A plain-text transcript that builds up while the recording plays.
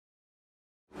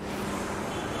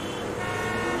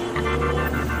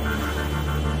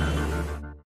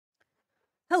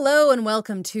Hello and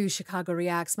welcome to Chicago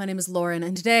Reacts. My name is Lauren,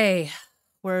 and today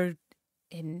we're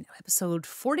in episode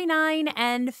 49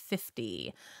 and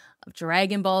 50 of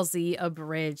Dragon Ball Z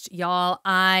Abridged. Y'all,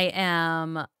 I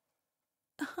am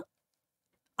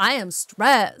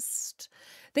stressed.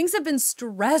 Things have been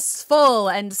stressful,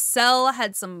 and Cell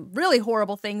had some really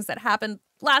horrible things that happened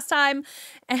last time,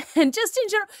 and just in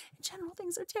general,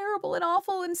 things are terrible and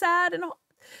awful and sad and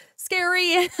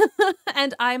scary,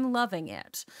 and I'm loving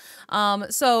it.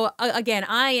 So again,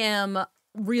 I am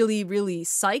really, really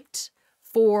psyched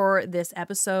for this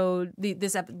episode,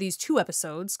 these two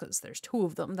episodes, because there's two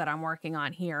of them that I'm working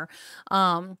on here.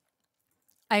 Cannot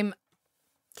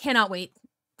wait.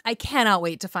 I cannot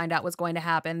wait to find out what's going to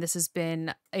happen. This has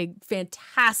been a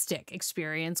fantastic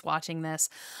experience watching this.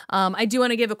 I do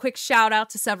want to give a quick shout out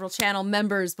to several channel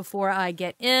members before I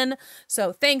get in.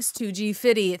 So thanks to G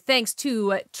Fitty, thanks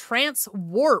to Trance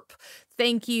Warp,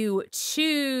 thank you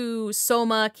to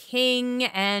Soma King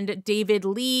and David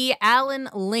Lee, Alan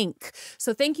Link.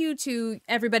 So thank you to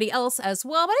everybody else as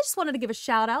well. But I just wanted to give a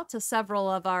shout out to several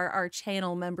of our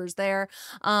channel members there.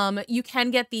 You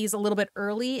can get these a little bit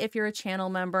early if you're a channel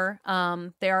member.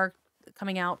 They are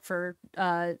coming out for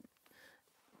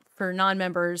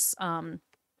non-members just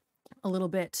a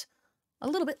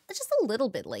little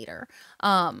bit later.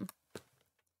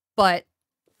 But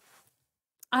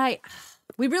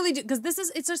we really do, because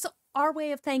it's just our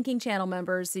way of thanking channel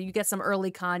members. So you get some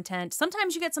early content.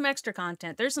 Sometimes you get some extra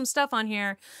content. There's some stuff on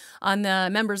here on the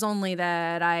members only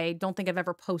that I don't think I've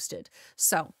ever posted.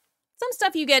 So some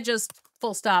stuff you get just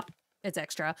full stop. It's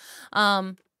extra.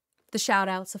 The shout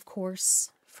outs, of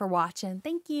course, for watching.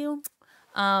 Thank you.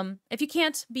 If you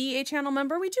can't be a channel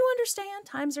member, we do understand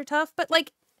times are tough, but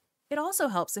like, it also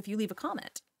helps if you leave a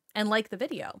comment and like the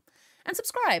video and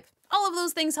subscribe. All of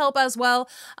those things help as well.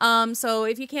 So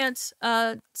if you can't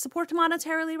support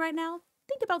monetarily right now,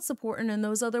 think about supporting in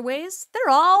those other ways. They're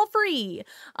all free.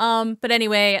 But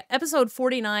anyway, episode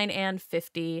 49 and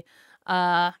 50.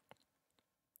 The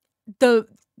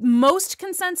most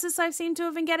consensus I've seemed to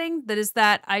have been getting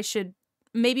that I should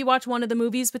maybe watch one of the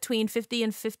movies between 50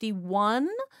 and 51.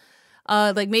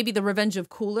 Like maybe The Revenge of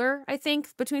Cooler, I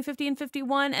think, between 50 and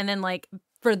 51. And then like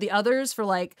for the others, for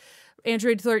like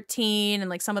Android 13 and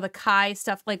like some of the Kai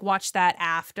stuff, like watch that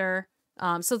after.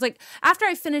 So it's like after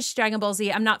I finish Dragon Ball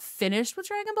Z, I'm not finished with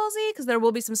Dragon Ball Z because there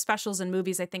will be some specials and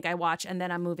movies I think I watch, and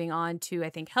then I'm moving on to I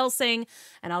think Hellsing,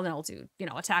 and I'll do, you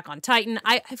know, Attack on Titan.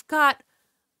 I've got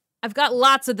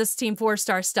lots of this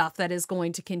TeamFourStar stuff that is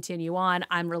going to continue on.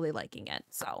 I'm really liking it.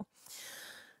 So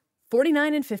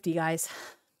 49 and 50, guys.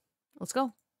 Let's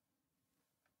go.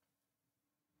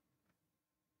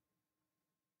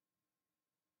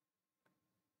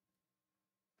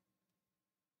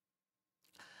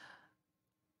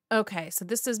 Okay, so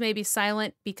this is maybe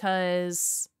silent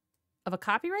because of a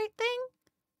copyright thing?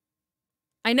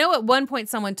 I know at one point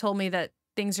someone told me that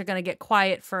things are going to get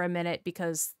quiet for a minute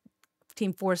because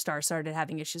TeamFourStar started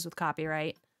having issues with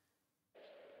copyright.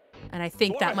 And I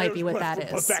think that might be what that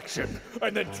is. Perfection,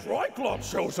 and then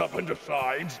Triclops shows up and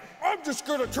decides, I'm just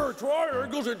gonna turn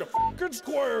triangles into fucking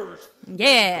squares.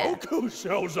 Yeah. Goku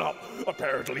shows up.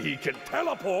 Apparently he can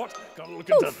teleport. Gotta look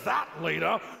into that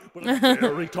later. But at the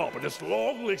very top of this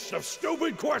long list of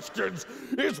stupid questions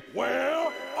is, where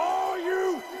are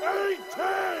you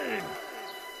 18?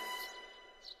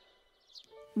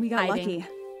 We got lucky.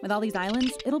 With all these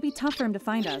islands, it'll be tough for him to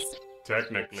find us.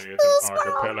 Technically, it's an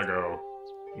archipelago.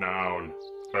 Noun,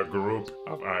 a group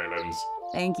of islands.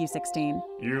 Thank you, 16.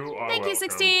 You are Thank you,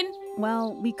 16.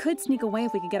 Well, we could sneak away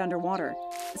if we could get underwater.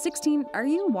 16, are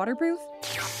you waterproof?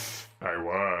 I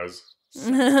was.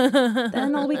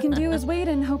 Then all we can do is wait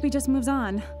and hope he just moves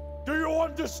on. Do you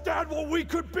understand what we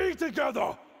could be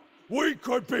together? We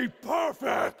could be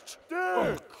perfect!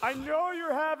 Dude, I know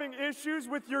you're having issues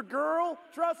with your girl.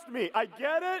 Trust me, I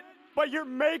get it. But you're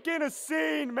making a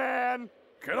scene, man.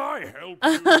 Can I help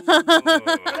you?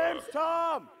 My name's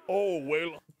Tom. Oh,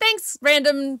 well. Thanks,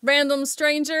 random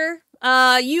stranger.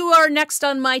 You are next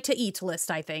on my to-eat list,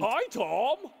 I think. Hi,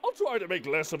 Tom. I'll try to make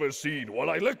less of a scene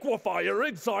while I liquefy your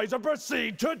insides and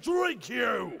proceed to drink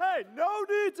you. Hey, no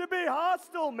need to be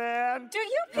hostile, man. Do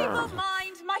you people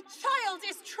mind? My child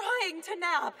is trying to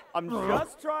nap. I'm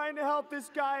just trying to help this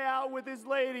guy out with his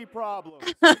lady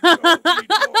problems. Don't need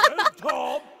your help,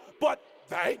 Tom, but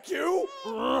thank you.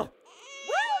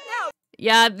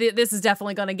 Yeah, this is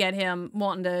definitely going to get him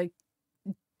wanting to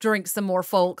drink some more,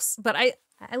 folks. But I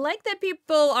like that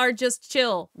people are just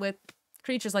chill with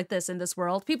creatures like this in this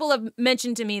world. People have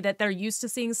mentioned to me that they're used to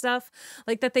seeing stuff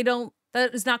like that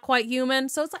that is not quite human.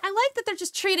 So it's like, I like that they're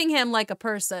just treating him like a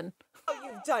person. Oh,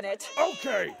 you've done it.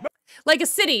 Okay. like a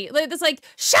city. It's like,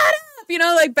 shut up, you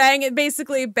know, like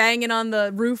basically banging on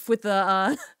the roof with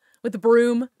the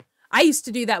broom. I used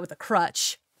to do that with a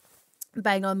crutch,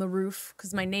 bang on the roof,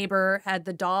 because my neighbor had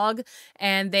the dog,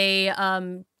 and they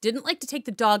didn't like to take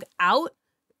the dog out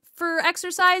for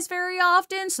exercise very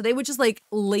often, so they would just like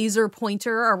laser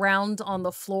pointer around on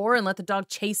the floor and let the dog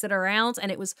chase it around,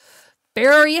 and it was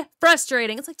very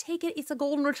frustrating. It's like, take it, it's a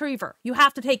golden retriever. You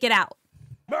have to take it out.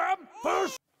 Ma'am,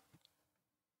 first.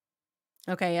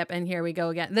 Okay, yep, and here we go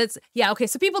again. Okay,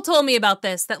 so people told me about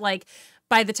this, that like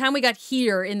by the time we got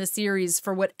here in the series,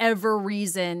 for whatever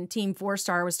reason,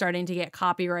 TeamFourStar was starting to get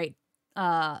copyright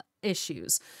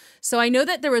issues. So I know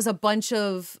that there was a bunch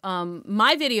of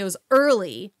my videos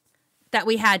early that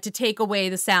we had to take away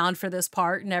the sound for this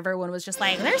part, and everyone was just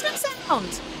like, there's no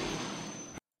sound.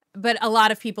 But a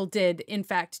lot of people did, in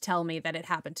fact, tell me that it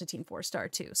happened to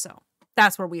TeamFourStar too. So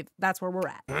that's where we're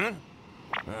at. Huh?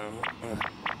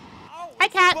 Hi,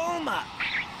 Cat. Bulma!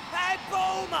 Hey,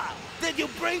 Bulma! Did you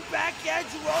bring back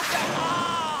Andrew?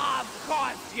 Ah, of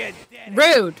course you did.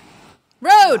 Rude.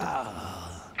 Rude.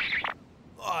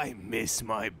 I miss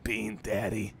my bean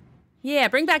daddy. Yeah,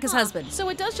 bring back his husband. So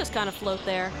it does just kind of float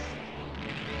there.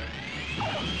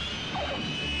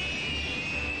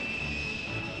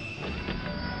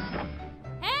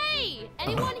 Hey,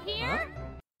 anyone here?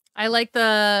 I like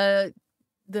the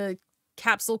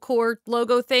capsule core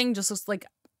logo thing, just looks like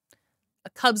a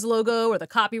Cubs logo or the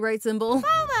copyright symbol.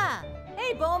 Bulma!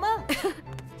 Hey, Bulma!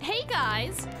 Hey,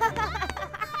 guys.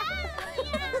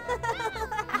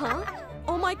 Huh?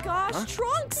 Oh my gosh,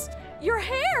 Trunks! Your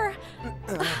hair!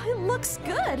 It looks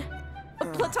good.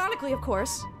 Platonically, of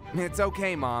course. It's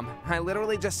okay, Mom. I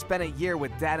literally just spent a year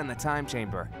with Dad in the time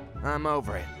chamber. I'm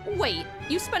over it. Wait,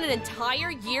 you spent an entire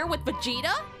year with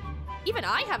Vegeta? Even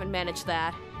I haven't managed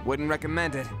that. Wouldn't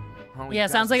recommend it. Yeah,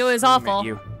 sounds like it was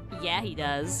awful. Yeah, he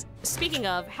does. Speaking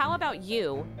of, how about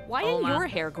you? Why didn't your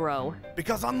hair grow?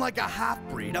 Because unlike a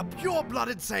half-breed, a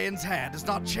pure-blooded Saiyan's hair does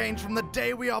not change from the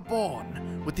day we are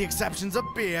born, with the exceptions of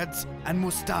beards and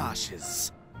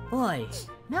mustaches. Boy,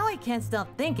 now I can't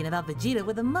stop thinking about Vegeta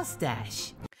with a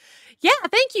mustache. Yeah,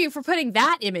 thank you for putting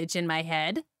that image in my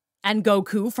head. And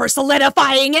Goku for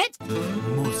solidifying it.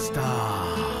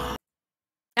 Mustache.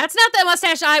 That's not the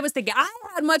mustache I was thinking. I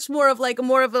had much more of like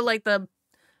an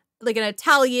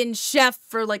Italian chef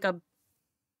for like a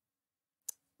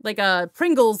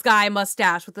Pringles guy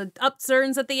mustache with the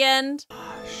upturns at the end.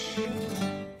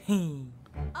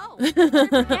 Oh, I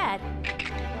forget.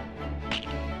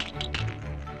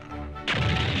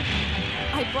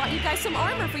 I brought you guys some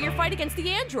armor for your fight against the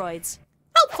androids.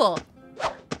 Helpful.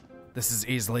 This is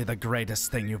easily the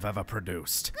greatest thing you've ever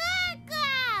produced.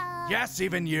 Yes,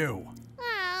 even you.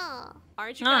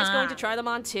 Aren't you guys going to try them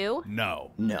on too?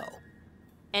 No. No.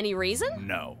 Any reason?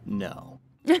 No. No.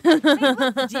 Hey, look,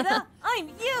 Vegeta, I'm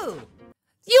you!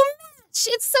 You match!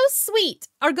 It's so sweet.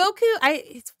 Our Goku,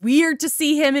 it's weird to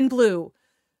see him in blue.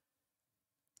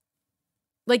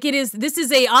 Like this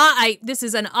is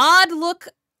an odd look.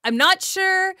 I'm not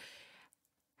sure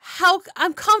how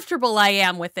uncomfortable I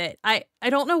am with it. I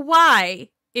don't know why.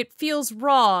 It feels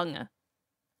wrong.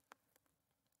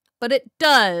 But it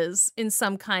does in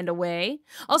some kind of way.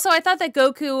 Also, I thought that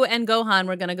Goku and Gohan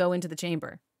were gonna go into the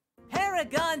chamber.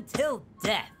 Paragon till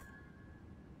death.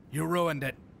 You ruined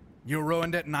it. You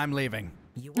ruined it and I'm leaving.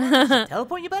 You want us to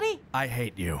teleport you, buddy? I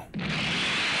hate you.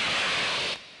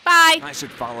 Bye! I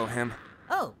should follow him.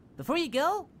 Oh, before you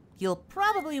go, you'll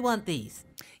probably want these.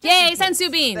 Yay,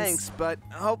 sensu beans! Thanks, but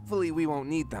hopefully we won't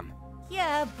need them.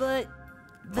 Yeah, but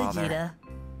Vegeta.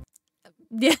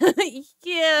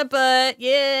 Yeah, but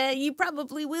yeah, you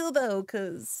probably will though,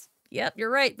 cause yep, you're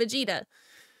right, Vegeta.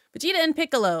 Vegeta and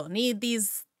Piccolo need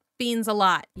these beans a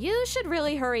lot. You should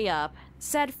really hurry up.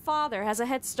 Said father has a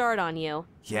head start on you.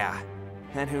 Yeah,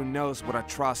 and who knows what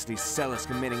atrocities Cell is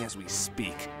committing as we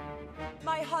speak.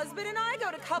 My husband and I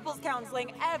go to couples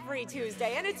counseling every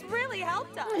Tuesday, and it's really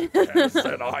helped us. Yes,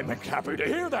 and I'm happy to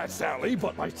hear that, Sally,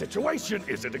 but my situation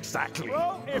isn't exactly.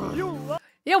 Well, if you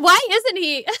Yeah, why isn't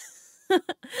he?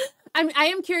 I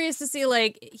am curious to see,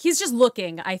 like, he's just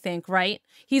looking, I think, right?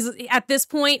 He's, at this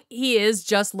point, he is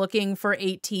just looking for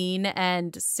 18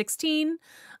 and 16.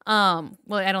 Well,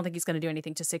 I don't think he's going to do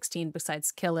anything to 16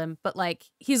 besides kill him, but, like,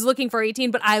 he's looking for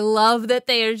 18, but I love that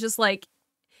they are just, like,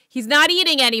 he's not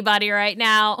eating anybody right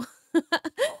now.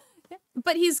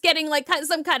 But he's getting, like,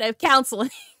 some kind of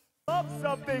counseling. love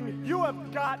something, you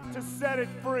have got to set it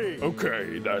free.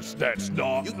 Okay, that's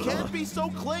not. You can't be so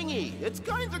clingy. It's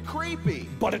kind of creepy.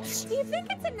 But it's. Do you think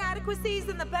it's inadequacies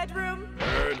in the bedroom?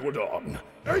 And we're done.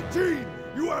 18!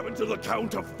 You have until the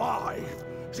count of 5.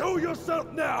 Show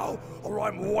yourself now, or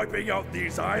I'm wiping out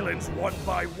these islands one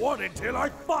by one until I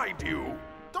find you.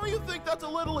 Don't you think that's a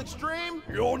little extreme?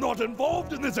 You're not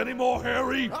involved in this anymore,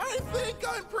 Harry. I think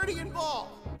I'm pretty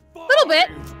involved. Little bit.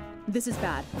 This is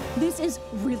bad. This is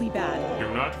really bad.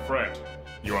 Do not fret.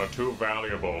 You are too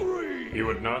valuable. He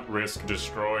would not risk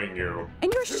destroying you.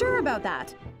 And you're sure about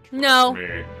that? No.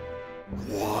 Me.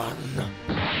 1.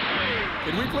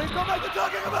 Can we please go back to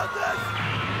talking about this?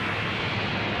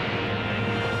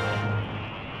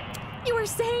 You were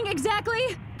saying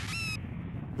exactly?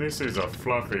 This is a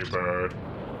fluffy bird.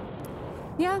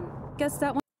 Yeah, guess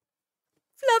that one.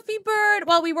 Fluffy bird.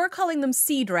 Well, we were calling them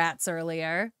seed rats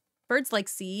earlier. Birds like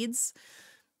seeds.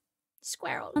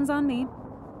 Squirrel. One's on me.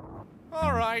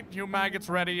 All right, you maggots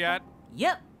ready yet?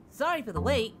 Yep. Sorry for the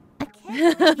wait. I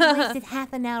can't believe you wasted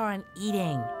half an hour on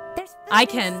eating. There's food I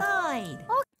can. inside.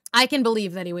 I can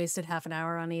believe that he wasted half an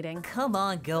hour on eating. Come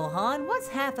on, Gohan. What's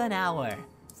half an hour?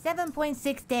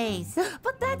 7.6 days.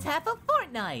 But that's half a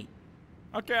fortnight.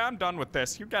 Okay, I'm done with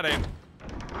this. You get in.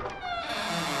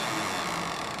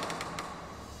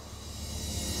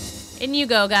 In you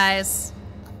go, guys.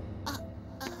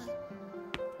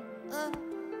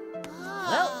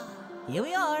 Well, here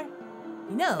we are.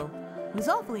 You know, it was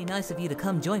awfully nice of you to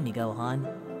come join me, Gohan.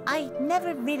 I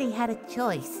never really had a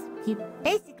choice. You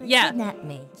basically kidnapped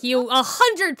me. You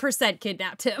 100%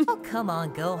 kidnapped him. Oh, come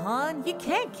on, Gohan. You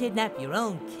can't kidnap your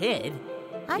own kid.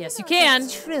 Yes, you can.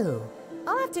 That's true.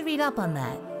 I'll have to read up on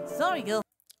that. Sorry, Gohan.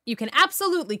 You can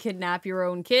absolutely kidnap your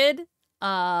own kid.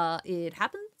 It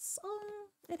happens.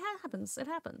 It happens. It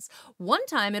happens. One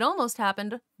time, it almost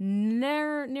happened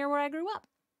near where I grew up.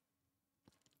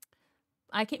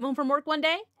 I came home from work one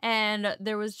day, and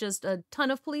there was just a ton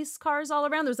of police cars all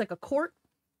around. There was like a court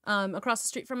across the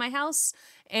street from my house,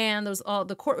 and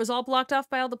the court was all blocked off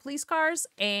by all the police cars.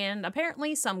 And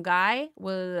apparently, some guy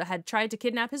had tried to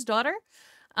kidnap his daughter,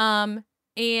 and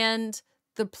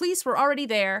the police were already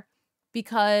there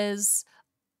because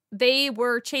they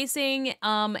were chasing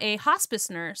a hospice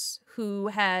nurse who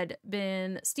had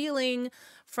been stealing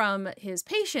from his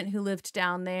patient who lived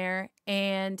down there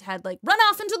and had like run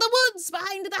off into the woods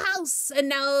behind the house.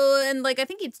 And I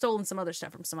think he'd stolen some other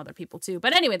stuff from some other people too.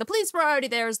 But anyway, the police were already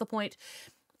there is the point.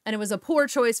 And it was a poor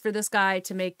choice for this guy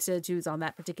to make to choose on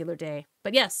that particular day.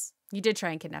 But yes, you did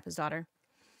try and kidnap his daughter.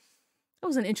 It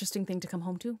was an interesting thing to come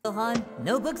home to. Gohan,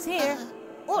 no books here.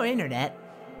 Or internet.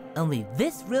 Only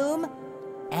this room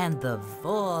and the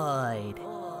void.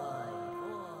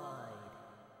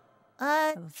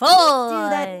 Void. Do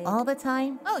that all the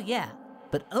time? Oh, yeah.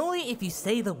 But only if you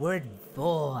say the word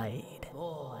void.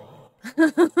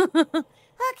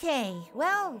 Okay,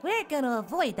 well, we're gonna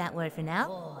avoid that word for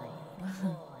now.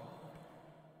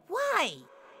 Why?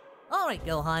 All right,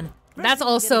 Gohan. That's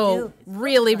also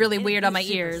really, really weird on my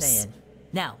ears.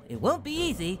 Now, it won't be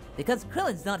easy because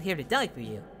Krillin's not here to die for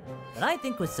you. But I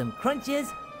think with some crunches,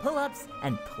 pull-ups,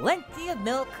 and plenty of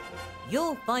milk,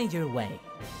 you'll find your way.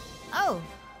 Oh,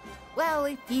 well,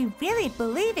 if you really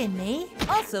believe in me.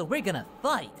 Also, we're gonna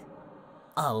fight.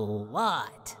 A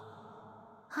lot.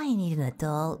 I need an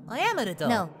adult. I am an adult.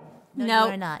 No,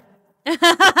 you're not.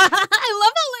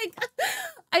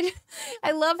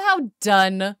 I love how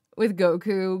done with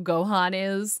Goku Gohan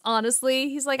is. Honestly,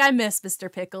 he's like, I miss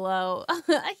Mr. Piccolo.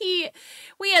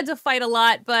 We had to fight a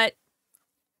lot, but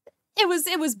it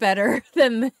was better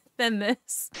than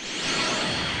this.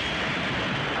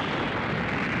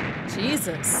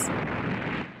 Jesus.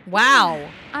 Wow.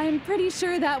 I'm pretty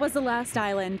sure that was the last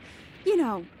island. You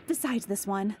know, besides this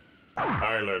one.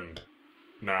 Island.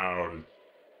 Noun.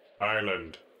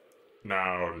 Island.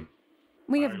 Noun.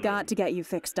 We have got to get you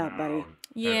fixed up, buddy.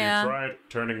 Yeah. Have you tried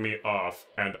turning me off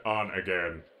and on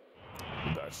again?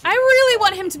 I really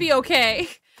want him to be okay,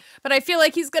 but I feel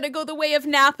like he's gonna go the way of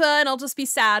Nappa and I'll just be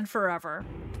sad forever.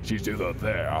 She's either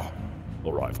there,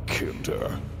 or I've killed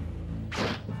her.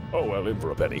 Oh well, in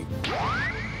for a penny.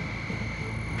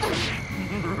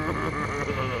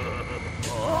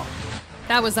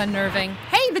 That was unnerving.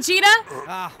 Hey,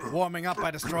 Vegeta! Warming up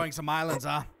by destroying some islands,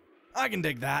 huh? I can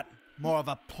dig that. More of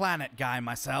a planet guy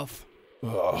myself.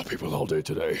 People all day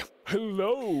today.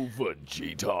 Hello,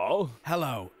 Vegeta.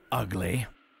 Hello, ugly.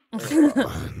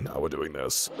 Now we're doing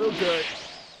this. Okay.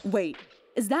 Wait,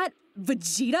 is that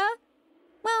Vegeta?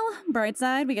 Well, bright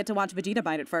side, we get to watch Vegeta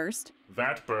bite it first.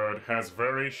 That bird has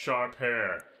very sharp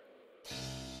hair.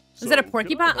 Is that a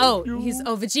porcupine? Oh,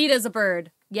 Vegeta's a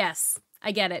bird. Yes,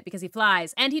 I get it, because he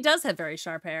flies. And he does have very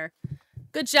sharp hair.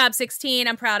 Good job, 16.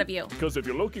 I'm proud of you. Because if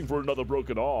you're looking for another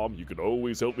broken arm, you can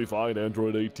always help me find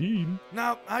Android 18.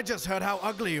 No, I just heard how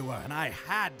ugly you were, and I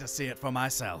had to see it for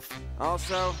myself.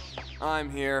 Also, I'm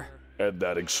here. And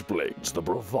that explains the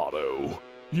bravado.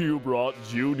 You brought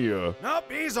Junior.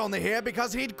 Nope, he's only here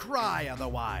because he'd cry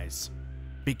otherwise.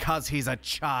 Because he's a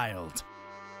child.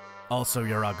 Also,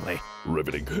 you're ugly.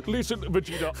 Riveting. Listen,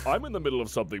 Vegeta, I'm in the middle of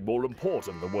something more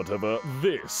important than whatever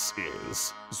this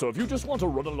is. So if you just want to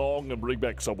run along and bring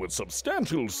back someone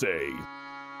substantial, say,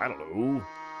 I don't know,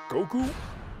 Goku?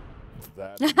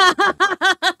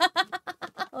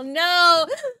 Oh no!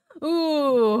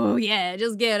 Ooh, yeah,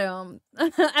 just get him.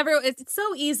 It's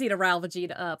so easy to rile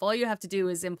Vegeta up. All you have to do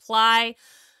is imply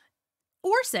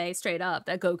or say straight up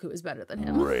that Goku is better than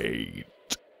him. Great.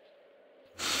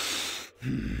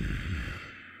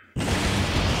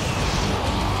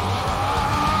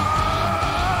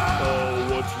 Oh,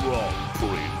 what's wrong,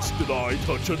 Prince? Did I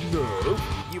touch a nerve?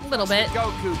 You little bit.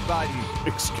 Goku button.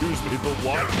 Excuse me, the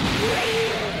what?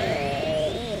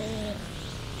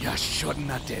 You shouldn't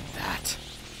have did that.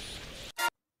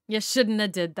 You shouldn't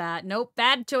have did that. Nope,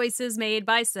 bad choices made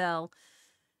by Cell.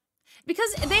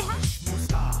 Because they have...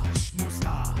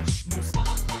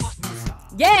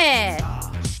 Yeah!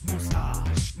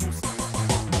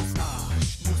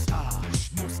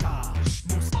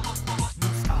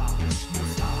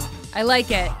 I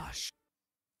like it.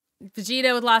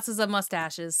 Vegeta with lots of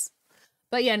mustaches.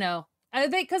 But yeah, no.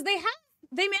 Because they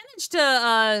managed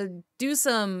to do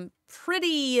some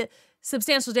pretty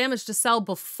substantial damage to Cell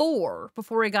before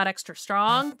he got extra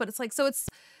strong. But it's like, so it's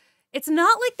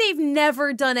not like they've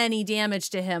never done any damage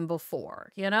to him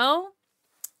before, you know?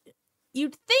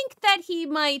 You'd think that he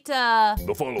might,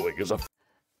 The following is a...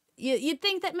 You'd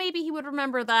think that maybe he would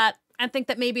remember that and think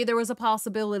that maybe there was a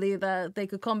possibility that they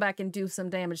could come back and do some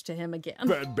damage to him again.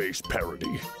 Fan-based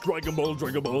parody. Dragon Ball,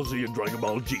 Dragon Ball Z, and Dragon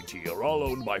Ball GT are all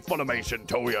owned by Funimation,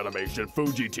 Toei Animation,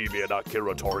 Fuji TV, and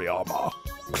Akira Toriyama.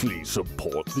 Please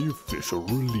support the official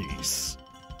release.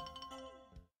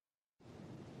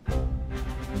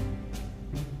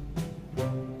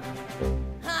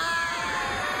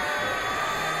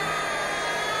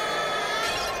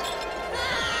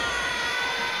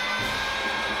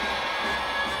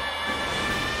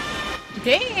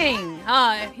 Dang!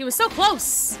 He was so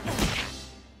close.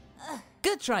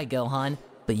 Good try, Gohan,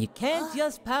 but you can't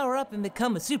just power up and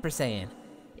become a Super Saiyan.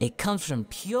 It comes from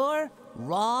pure,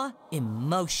 raw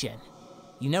emotion.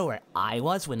 You know where I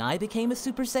was when I became a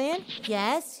Super Saiyan?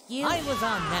 Yes, you... I was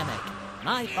on Namek, and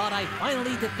I thought I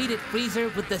finally defeated Freezer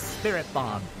with the Spirit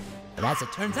Bomb. But as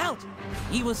it turns out,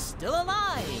 he was still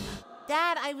alive.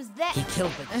 Dad, I was there. He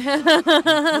killed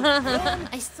the...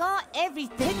 I saw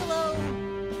everything. Piccolo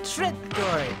tripped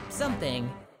or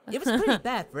something. It was pretty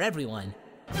bad for everyone.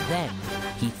 Then,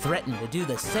 he threatened to do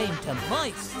the same to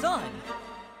my son.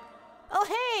 Oh,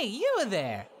 hey, you were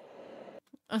there.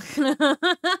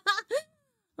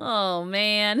 Oh,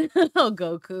 man. Oh,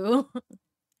 Goku.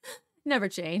 Never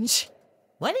change.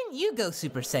 Why didn't you go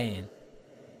Super Saiyan?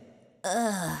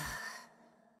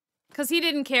 Because he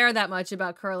didn't care that much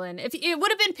about Krillin. If it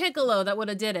would have been Piccolo that would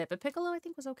have did it, but Piccolo I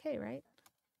think was okay, right?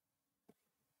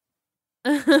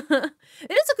 It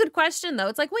is a good question though.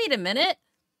 It's like, wait a minute.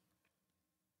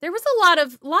 There was a lot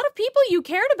of people you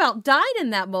cared about died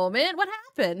in that moment. What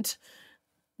happened?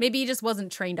 Maybe he just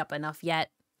wasn't trained up enough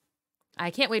yet. I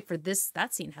can't wait for this.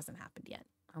 That scene hasn't happened yet.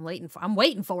 I'm waiting for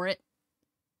it.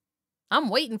 I'm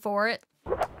waiting for it.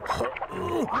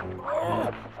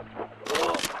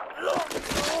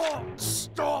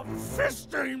 Stop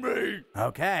fisting me!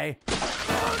 Okay.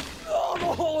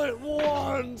 Not all at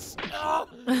once!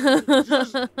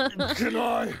 Can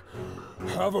I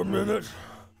have a minute?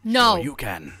 No. Sure you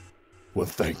can. Well,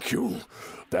 thank you.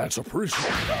 That's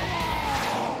appreciated.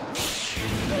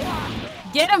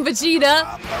 Get him,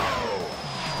 Vegeta!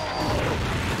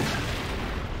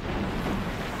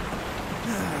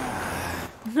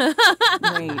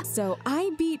 Wait, so I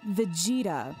beat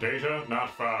Vegeta. Data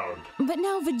not found. But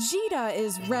now Vegeta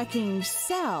is wrecking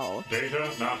Cell. Data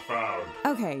not found.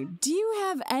 Okay, do you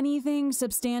have anything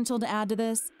substantial to add to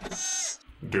this?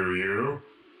 Do you?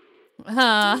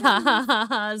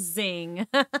 Zing.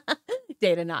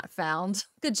 Data not found.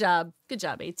 Good job. Good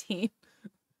job, 18.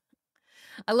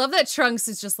 I love that Trunks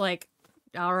is just like,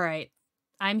 all right,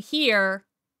 I'm here.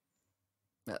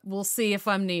 We'll see if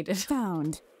I'm needed.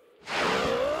 Found.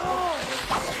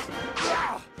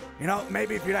 You know,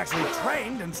 maybe if you'd actually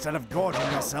trained instead of gorging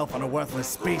yourself on a worthless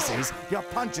species, your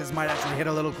punches might actually hit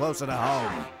a little closer to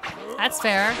home. That's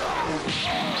fair.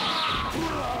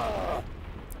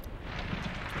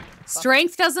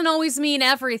 Strength doesn't always mean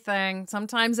everything.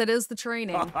 Sometimes it is the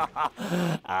training.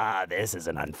 This is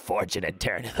an unfortunate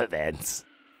turn of events.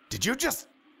 Did you just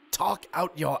talk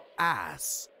out your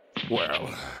ass?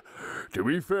 Well, to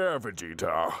be fair,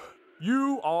 Vegeta,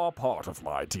 You are part of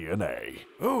my DNA.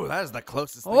 Ooh, that is the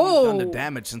closest thing you've done to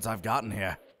damage since I've gotten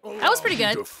here. That was pretty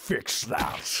good. To fix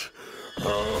that. Is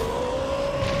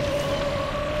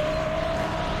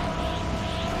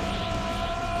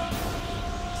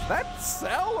that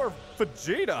Cell or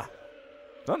Vegeta?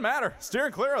 Doesn't matter.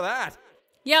 Steering clear of that.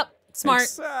 Yep, smart.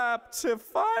 Except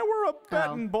if I were a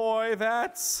betting boy,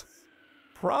 that's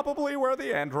probably where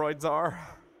the androids are.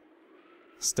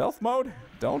 Stealth mode,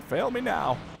 don't fail me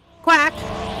now. Quack.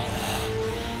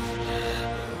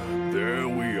 There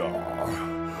we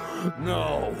are.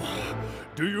 Now,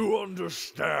 do you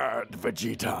understand,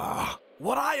 Vegeta?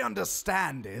 What I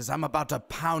understand is I'm about to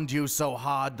pound you so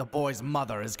hard the boy's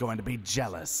mother is going to be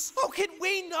jealous. Oh, can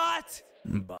we not?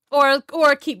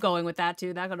 Or keep going with that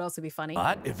too. That could also be funny.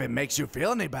 But if it makes you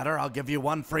feel any better, I'll give you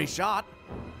one free shot.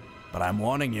 But I'm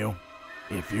warning you,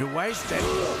 if you waste it...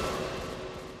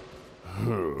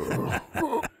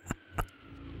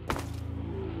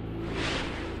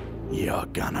 you're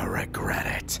gonna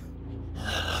regret it.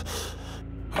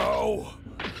 How?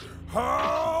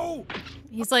 How?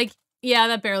 He's like, yeah,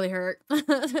 that barely hurt.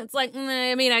 It's like,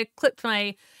 I mean, I clipped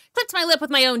my lip with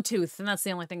my own tooth, and that's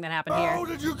the only thing that happened here. How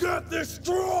did you get this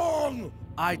strong?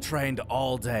 I trained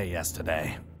all day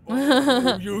yesterday.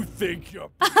 Oh, you think you're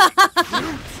cute?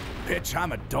 Bitch,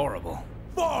 I'm adorable.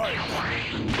 Fine.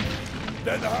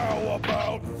 Then how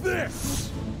about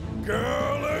this?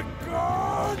 Girl and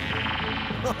God?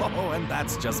 Oh, and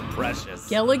that's just precious.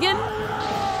 Gilligan?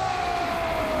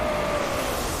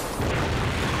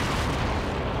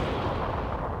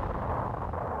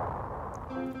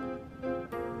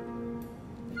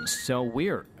 So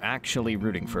we're actually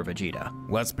rooting for Vegeta.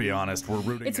 Let's be honest, we're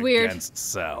rooting It's weird. against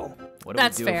Cell. What do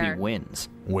That's we do if fair. he wins?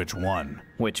 Which one?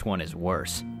 Which one is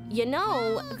worse? You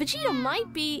know,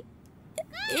 Vegeta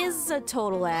is a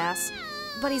total ass,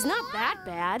 but he's not that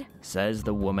bad. Says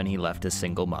the woman he left a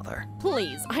single mother.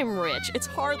 Please, I'm rich. It's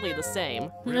hardly the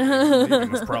same.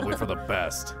 Leaving was probably for the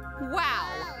best. Wow,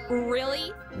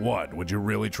 really? What, would you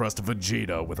really trust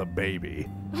Vegeta with a baby?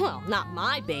 Well, not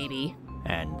my baby.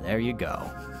 And there you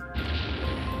go.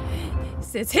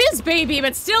 It's his baby,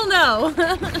 but still no.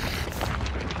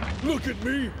 Look at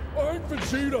me. I'm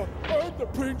Vegeta. I'm the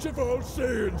Prince of all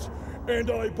Saiyans.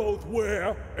 And I both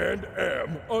wear and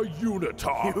am a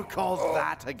unitard. You call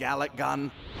that a Gallic gun?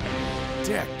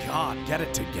 Dear God, get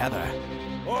it together.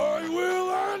 I will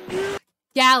end you.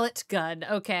 Gallet gun.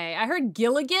 Okay, I heard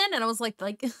Gilligan, and I was like,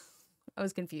 I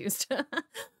was confused.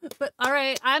 But all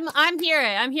right, I'm here.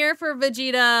 I'm here for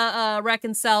Vegeta wreck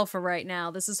and Cell for right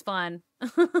now. This is fun.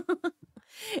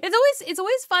 It's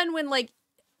always fun when like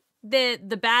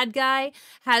the bad guy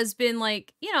has been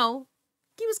like, you know,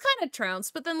 he was kind of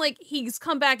trounced, but then like he's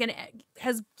come back and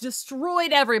has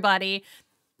destroyed everybody.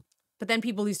 But then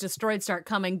people he's destroyed start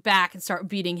coming back and start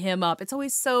beating him up. It's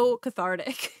always so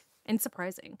cathartic and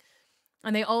surprising.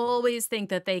 And they always think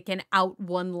that they can out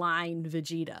one-line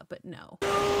Vegeta, but no.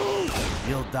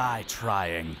 You'll die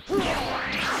trying.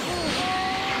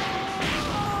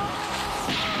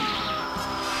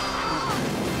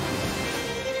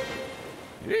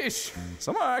 Yeesh.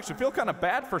 Somehow I actually feel kind of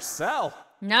bad for Cell.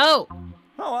 No.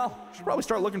 Oh well, should probably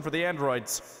start looking for the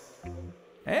androids.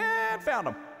 And found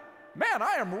them. Man,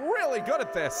 I am really good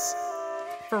at this.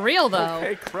 For real, though.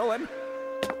 Okay, Krillin.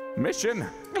 Mission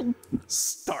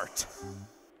start.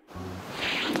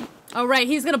 Oh, right,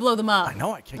 he's gonna blow them up. I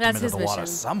know I kicked That's him into his the water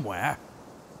mission. somewhere.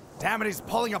 Damn it, he's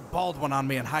pulling a bald one on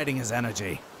me and hiding his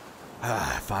energy.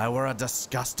 If I were a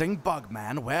disgusting bug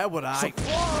man, where would I...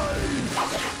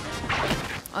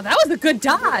 Oh, that was a good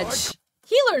dodge.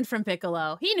 He learned from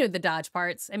Piccolo. He knew the dodge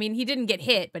parts. I mean, he didn't get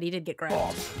hit, but he did get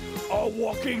grabbed. A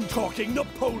walking, talking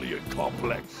Napoleon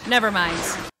complex. Never mind.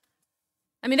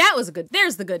 I mean, that was a good...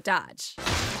 There's the good dodge.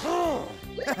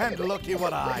 And looky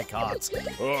what I caught.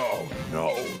 Oh,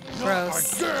 no.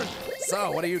 Gross. Not again.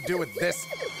 So, what do you do with this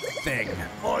thing?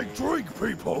 I drink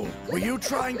people. Were you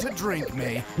trying to drink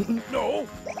me? No.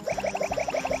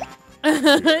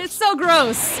 It's so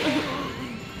gross.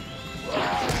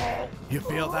 You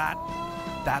feel that?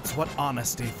 That's what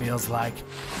honesty feels like.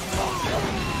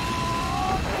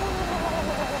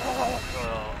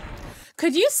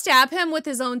 Could you stab him with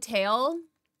his own tail?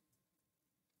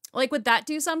 Like, would that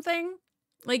do something?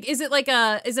 Like, is it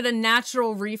a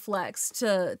natural reflex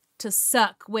to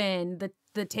suck when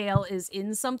the tail is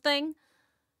in something?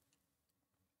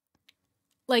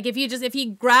 Like, if he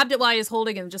grabbed it while he was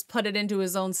holding him, just put it into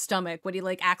his own stomach, would he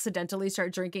like accidentally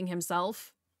start drinking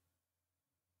himself?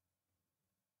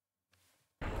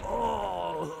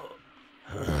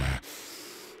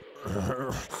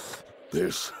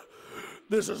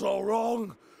 This is all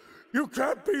wrong. You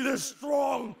can't be this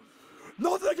strong.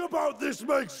 Nothing about this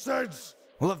makes sense!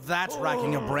 Well, if that's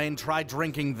racking your brain, try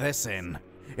drinking this in.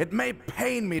 It may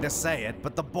pain me to say it,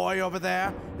 but the boy over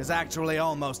there is actually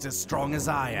almost as strong as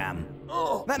I am.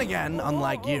 Then again,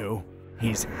 unlike you,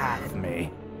 he's half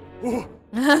me. Of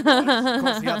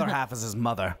course, the other half is his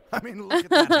mother. I mean, look at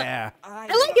that hair. I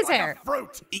like his hair.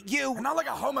 Fruit. You. Not like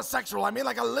a homosexual, I mean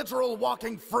like a literal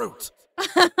walking fruit.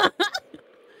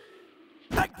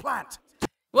 Eggplant.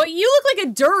 Well, you look like a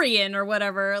durian or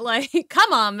whatever. Like,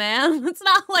 come on, man. It's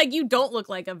not like you don't look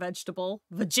like a vegetable.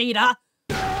 Vegeta.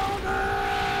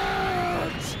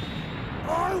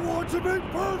 I want to be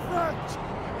perfect!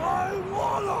 I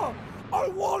wanna!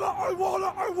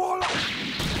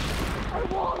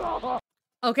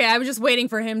 Okay, I was just waiting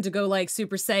for him to go like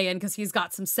Super Saiyan because he's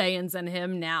got some Saiyans in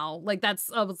him now. Like I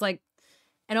was like,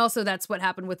 and also that's what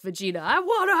happened with Vegeta. I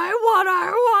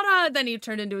wanna. Then he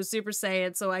turned into a Super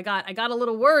Saiyan, so I got a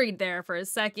little worried there for a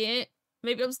second.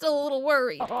 Maybe I'm still a little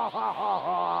worried.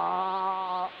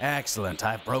 Excellent.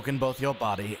 I've broken both your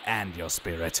body and your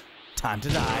spirit. Time to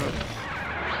die.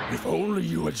 If only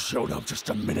you had shown up just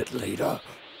a minute later,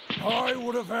 I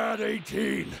would have had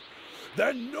 18.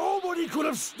 Then nobody could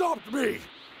have stopped me.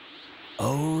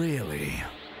 Oh, really?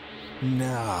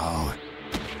 No.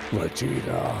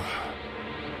 Vegeta,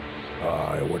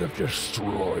 I would have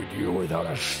destroyed you without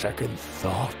a second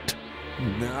thought.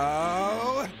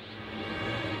 No.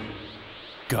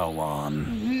 Go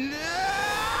on.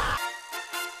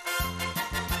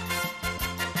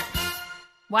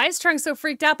 Why is Trunks so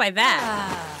freaked out by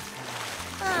that?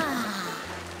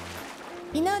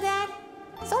 You know, Dad,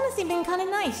 it's honestly been kind of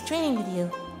nice training with you.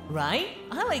 Right?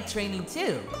 I like training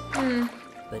too.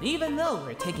 But even though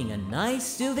we're taking a nice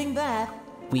soothing bath,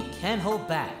 we can't hold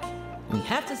back. We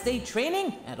have to stay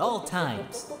training at all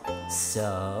times.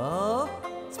 So...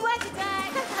 Splash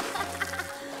attack!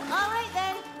 Alright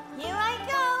then, here I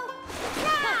go!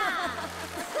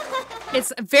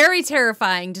 It's very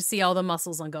terrifying to see all the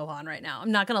muscles on Gohan right now.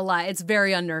 I'm not gonna lie, it's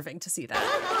very unnerving to see that.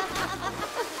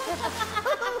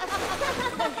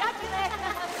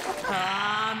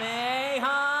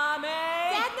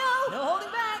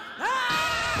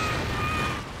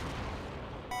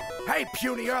 Hey,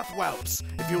 puny earth whelps!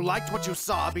 If you liked what you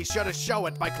saw, be sure to show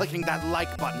it by clicking that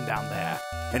like button down there.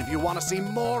 And if you want to see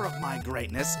more of my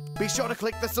greatness, be sure to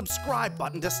click the subscribe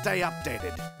button to stay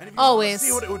updated. And if you want to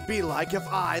see what it would be like if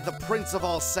I, the Prince of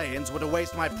all Saiyans, were to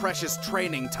waste my precious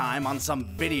training time on some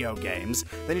video games,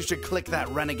 then you should click that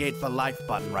Renegade for Life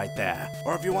button right there.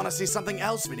 Or if you want to see something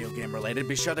else video game related,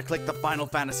 be sure to click the Final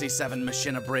Fantasy VII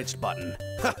Mission Abridged button.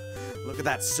 Look at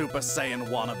that Super Saiyan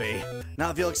wannabe.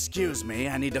 Now, if you'll excuse me,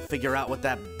 I need to figure out what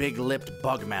that big-lipped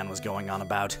bug man was going on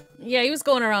about. Yeah, he was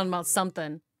going around about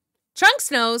something. Trunks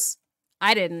knows.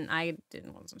 I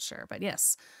wasn't sure, but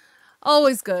yes.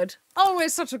 Always good.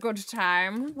 Always such a good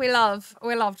time. We love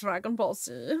Dragon Ball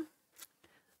Z.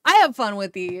 I have fun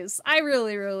with these. I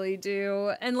really, really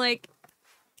do. And like,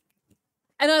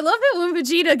 and I love it when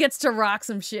Vegeta gets to rock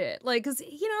some shit. Like, cause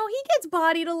you know, he gets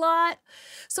bodied a lot.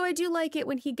 So I do like it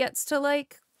when he gets to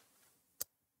like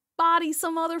body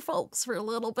some other folks for a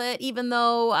little bit, even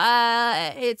though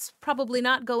it's probably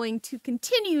not going to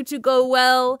continue to go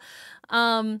well.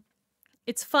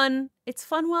 It's fun. It's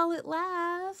fun while it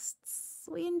lasts.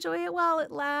 We enjoy it while it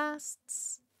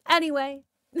lasts. Anyway,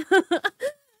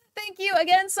 thank you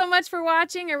again so much for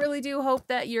watching. I really do hope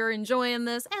that you're enjoying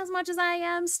this as much as I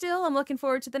am still. I'm looking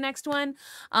forward to the next one.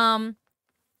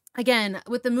 Again,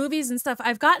 with the movies and stuff,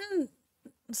 I've gotten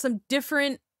some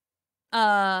different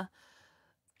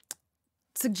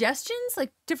suggestions.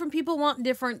 Like, different people want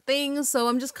different things, so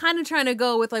I'm just kind of trying to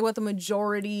go with like what the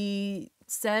majority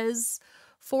says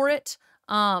for it.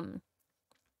 But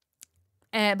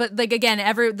like, again,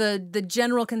 the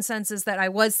general consensus that I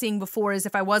was seeing before is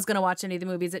if I was going to watch any of the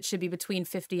movies, it should be between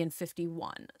 50 and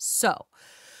 51. So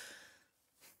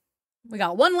we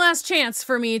got one last chance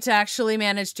for me to actually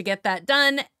manage to get that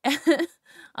done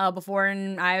before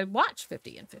I watch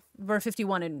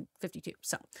 51 and 52.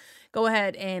 So go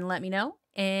ahead and let me know,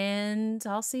 and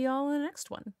I'll see y'all in the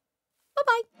next one.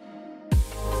 Bye-bye.